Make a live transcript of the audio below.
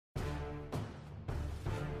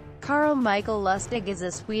Mikael Lustig is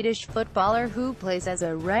a Swedish footballer who plays as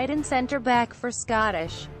a right and centre-back for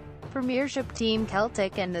Scottish Premiership team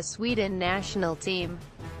Celtic and the Sweden national team.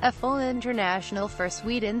 A full international for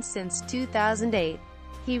Sweden since 2008.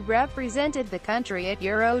 He represented the country at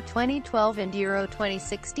Euro 2012 and Euro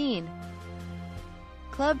 2016.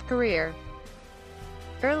 Club career.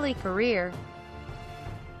 Early career.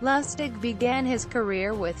 Lustig began his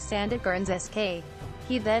career with Sandviken SK.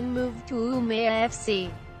 He then moved to Umeå FC.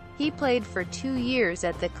 He played for 2 years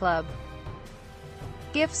at the club.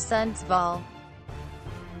 GIF Sundsvall.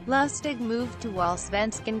 Lustig moved to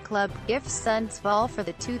Allsvenskan club GIF Sundsvall for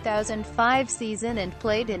the 2005 season and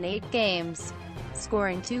played in 8 games,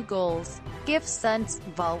 scoring 2 goals. GIF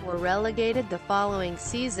Sundsvall were relegated the following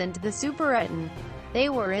season to the Superettan. They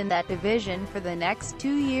were in that division for the next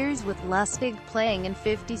 2 years with Lustig playing in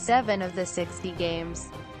 57 of the 60 games.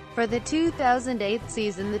 For the 2008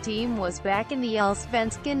 season the team was back in the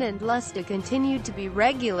Allsvenskan and Lustig continued to be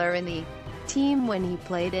regular in the team when he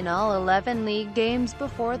played in all 11 league games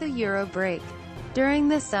before the Euro break. During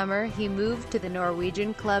the summer he moved to the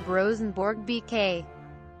Norwegian club Rosenborg BK.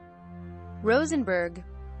 Rosenborg.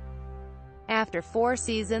 After 4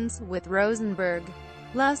 seasons with Rosenborg,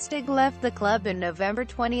 Lustig left the club in November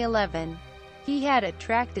 2011. He had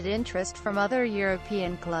attracted interest from other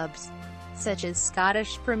European clubs, such as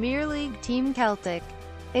Scottish Premier League team Celtic,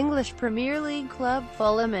 English Premier League club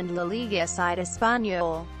Fulham and La Liga side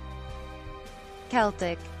Espanyol.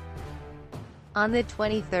 Celtic. On the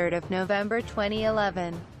 23rd of November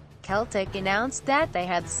 2011, Celtic announced that they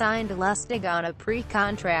had signed Lustig on a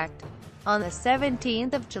pre-contract. On the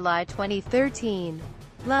 17th of July 2013,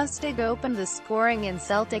 Lustig opened the scoring in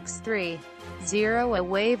Celtic's 3-0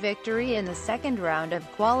 away victory in the second round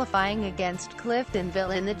of qualifying against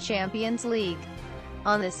Cliftonville in the Champions League.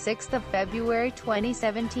 On the 6th of February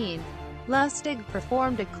 2017, Lustig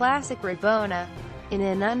performed a classic Rabona, in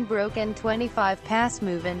an unbroken 25-pass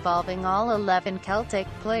move involving all 11 Celtic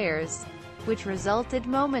players, which resulted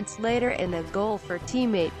moments later in a goal for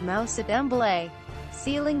teammate Moussa Dembélé,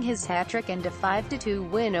 sealing his hat-trick and a 5-2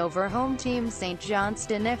 win over home team St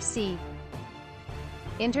Johnstone FC.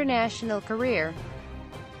 International career.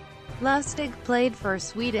 Lustig played for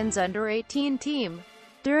Sweden's under-18 team.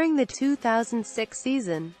 During the 2006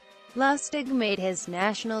 season, Lustig made his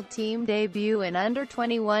national team debut in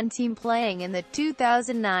under-21 team playing in the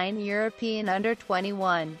 2009 European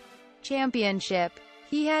Under-21 Championship.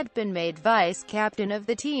 He had been made vice-captain of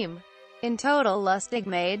the team. In total Lustig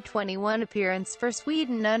made 21 appearances for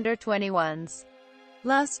Sweden under-21s.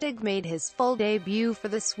 Lustig made his full debut for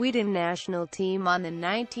the Sweden national team on the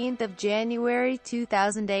 19th of January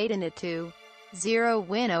 2008 in a 2-0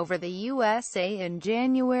 win over the USA in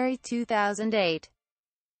January 2008.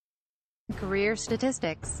 Career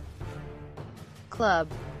statistics. Club.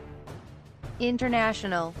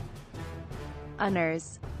 International.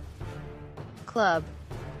 Honors. Club.